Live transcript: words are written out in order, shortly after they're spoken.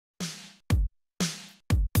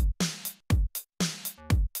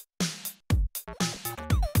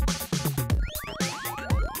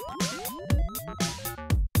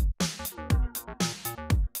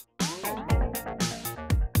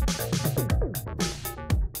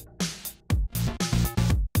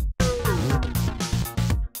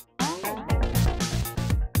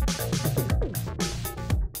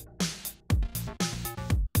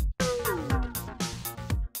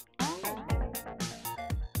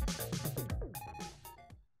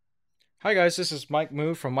Hi guys, this is Mike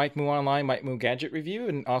Moo from Mike Moo Online, Mike Moo Gadget Review,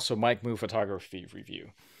 and also Mike Moo Photography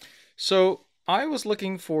Review. So I was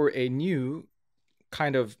looking for a new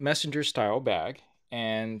kind of messenger style bag,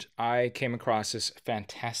 and I came across this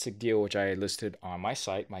fantastic deal which I listed on my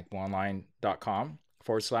site,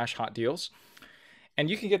 mikemooonline.com/hot deals. And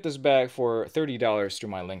you can get this bag for $30 through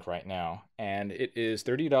my link right now, and it is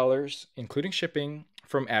 $30 including shipping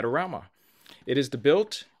from Adorama. It is the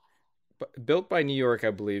built by New York,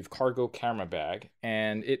 I believe, cargo camera bag,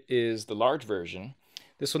 and it is the large version.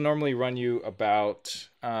 This will normally run you about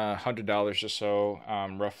 $100 or so,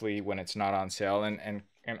 roughly, when it's not on sale, and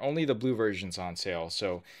only the blue version's on sale.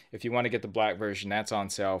 So if you want to get the black version, that's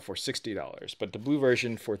on sale for $60, but the blue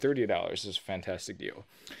version for $30 is a fantastic deal.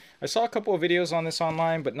 I saw a couple of videos on this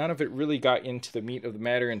online, but none of it really got into the meat of the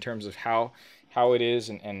matter in terms of how it is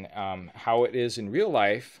and how it is in real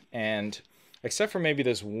life, and except for maybe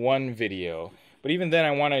this one video. But even then,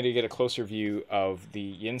 I wanted to get a closer view of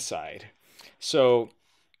the inside. So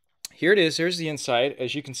here it is. Here's the inside.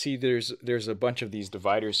 As you can see, there's a bunch of these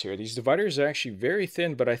dividers here. These dividers are actually very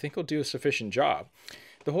thin, but I think will do a sufficient job.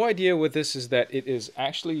 The whole idea with this is that it is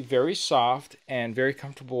actually very soft and very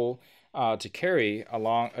comfortable to carry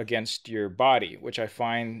along against your body, which I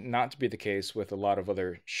find not to be the case with a lot of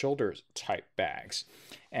other shoulder type bags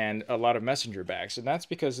and a lot of messenger bags. And that's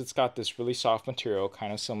because it's got this really soft material,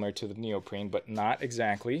 kind of similar to the neoprene, but not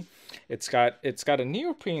exactly. It's got a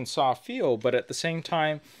neoprene soft feel, but at the same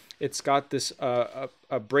time, it's got this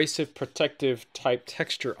abrasive protective type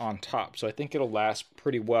texture on top. So I think it'll last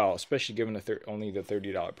pretty well, especially given only the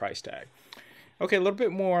 $30 price tag. Okay, a little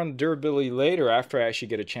bit more on durability later after I actually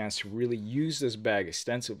get a chance to really use this bag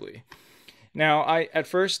extensively. Now, at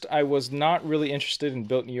first I was not really interested in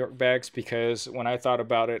Built New York bags because when I thought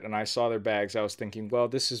about it and I saw their bags, I was thinking, well,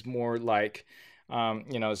 this is more like,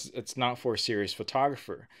 it's not for a serious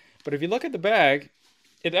photographer. But if you look at the bag,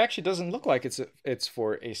 it actually doesn't look like it's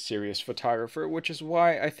for a serious photographer, which is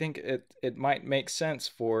why I think it might make sense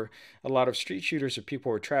for a lot of street shooters or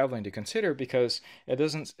people who are traveling to consider, because it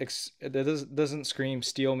doesn't scream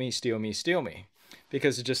steal me, steal me, steal me,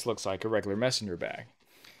 because it just looks like a regular messenger bag.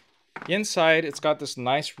 Inside, it's got this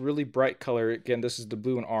nice, really bright color. Again, this is the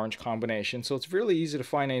blue and orange combination, so it's really easy to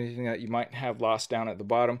find anything that you might have lost down at the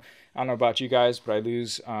bottom. I don't know about you guys, but I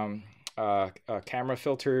lose camera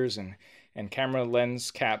filters and camera lens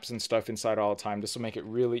caps and stuff inside all the time. This will make it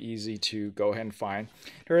really easy to go ahead and find.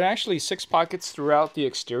 There are actually 6 pockets throughout the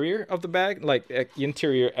exterior of the bag, like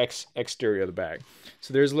interior, exterior of the bag.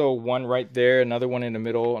 So there's a little one right there, another one in the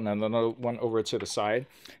middle, and another one over to the side.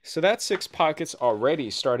 So that's 6 pockets already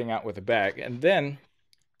starting out with the bag. And then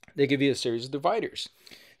they give you a series of dividers.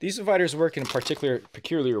 These dividers work in a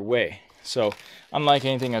peculiar way. So unlike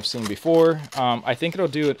anything I've seen before, I think it'll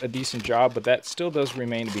do a decent job, but that still does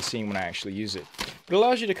remain to be seen when I actually use it. It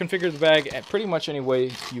allows you to configure the bag at pretty much any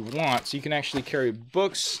way you want. So you can actually carry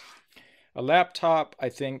books, a laptop, I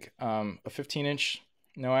think a 15-inch,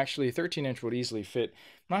 no, actually a 13-inch would easily fit.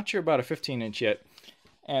 Not sure about a 15-inch yet.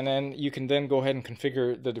 And then you can then go ahead and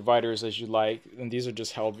configure the dividers as you like, and these are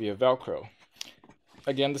just held via Velcro.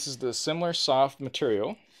 Again, this is the similar soft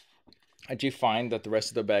material that you find that the rest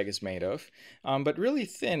of the bag is made of, but really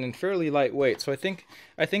thin and fairly lightweight. So I think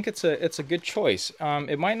it's a good choice.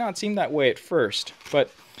 It might not seem that way at first,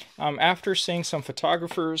 but after seeing some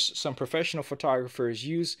professional photographers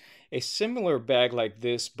use a similar bag like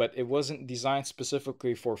this, but it wasn't designed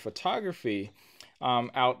specifically for photography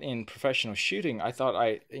out in professional shooting, I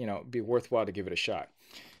thought it'd be worthwhile to give it a shot.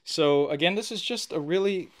 So again, this is just a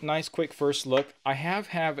really nice quick first look. I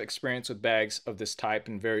have experience with bags of this type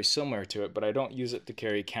and very similar to it, but I don't use it to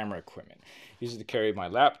carry camera equipment. I use it to carry my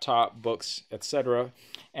laptop, books, etc.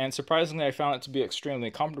 And surprisingly, I found it to be extremely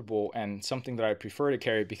comfortable and something that I prefer to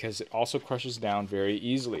carry because it also crushes down very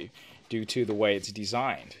easily due to the way it's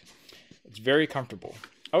designed. It's very comfortable.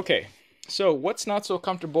 Okay, so what's not so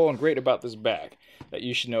comfortable and great about this bag that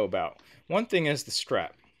you should know about? One thing is the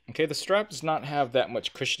strap. Okay, the strap does not have that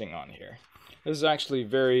much cushioning on here. This is actually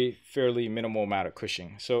fairly minimal amount of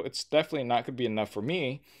cushioning. So it's definitely not going to be enough for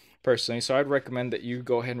me personally. So I'd recommend that you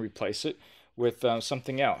go ahead and replace it with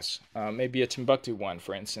something else. Maybe a Timbuktu one,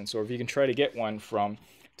 for instance. Or if you can try to get one from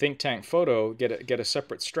Think Tank Photo, get a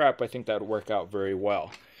separate strap, I think that would work out very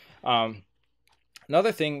well.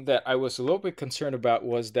 Another thing that I was a little bit concerned about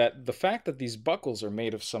was that the fact that these buckles are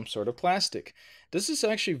made of some sort of plastic. This is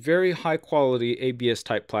actually very high quality ABS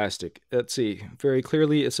type plastic. Let's see, very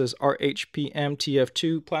clearly it says RHPM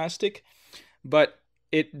TF2 plastic, but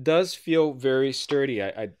it does feel very sturdy.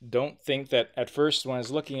 I don't think that at first when I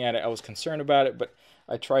was looking at it I was concerned about it, but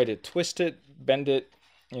I tried to twist it, bend it,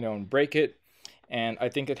 and break it, and I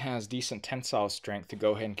think it has decent tensile strength to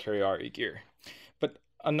go ahead and carry all your gear. But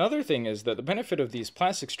another thing is that the benefit of these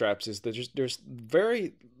plastic straps is that there's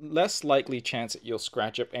very less likely chance that you'll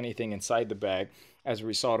scratch up anything inside the bag as a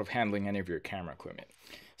result of handling any of your camera equipment.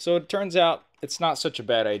 So it turns out it's not such a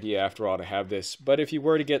bad idea after all to have this. But if you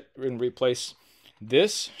were to get and replace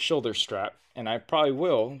this shoulder strap, and I probably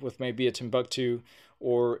will with maybe a Timbuktu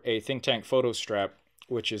or a Think Tank photo strap,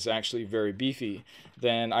 which is actually very beefy,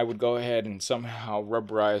 then I would go ahead and somehow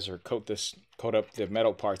rubberize or coat up the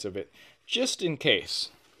metal parts of it, just in case.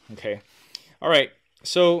 Okay. All right.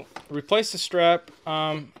 So replace the strap.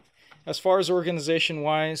 As far as organization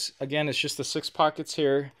wise, again, it's just the 6 pockets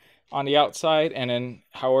here on the outside, and then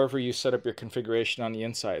however you set up your configuration on the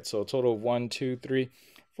inside. So a total of 1, 2, 3,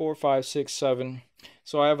 4, 5, 6, 7.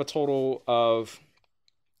 So I have a total of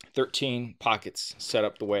 13 pockets set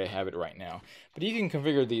up the way I have it right now. But you can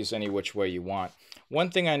configure these any which way you want. One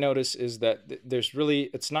thing I notice is that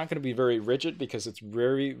it's not going to be very rigid because it's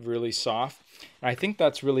really soft. And I think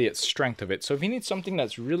that's really its strength of it. So if you need something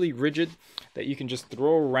that's really rigid that you can just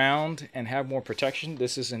throw around and have more protection,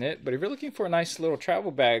 this isn't it. But if you're looking for a nice little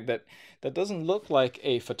travel bag that doesn't look like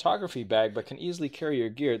a photography bag but can easily carry your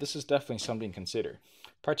gear, this is definitely something to consider,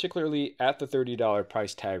 particularly at the $30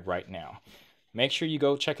 price tag right now. Make sure you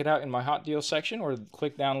go check it out in my hot deal section or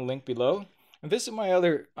click down the link below. And visit my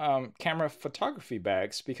other camera photography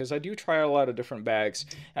bags, because I do try a lot of different bags,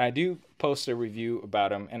 and I do post a review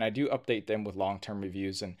about them, and I do update them with long-term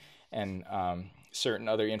reviews and certain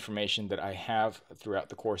other information that I have throughout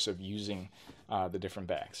the course of using the different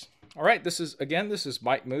bags. All right, this is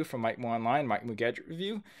Mike Moo from Mike Moo Online, Mike Moo Gadget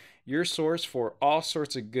Review, your source for all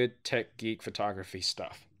sorts of good tech geek photography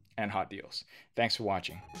stuff and hot deals. Thanks for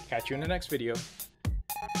watching. Catch you in the next video.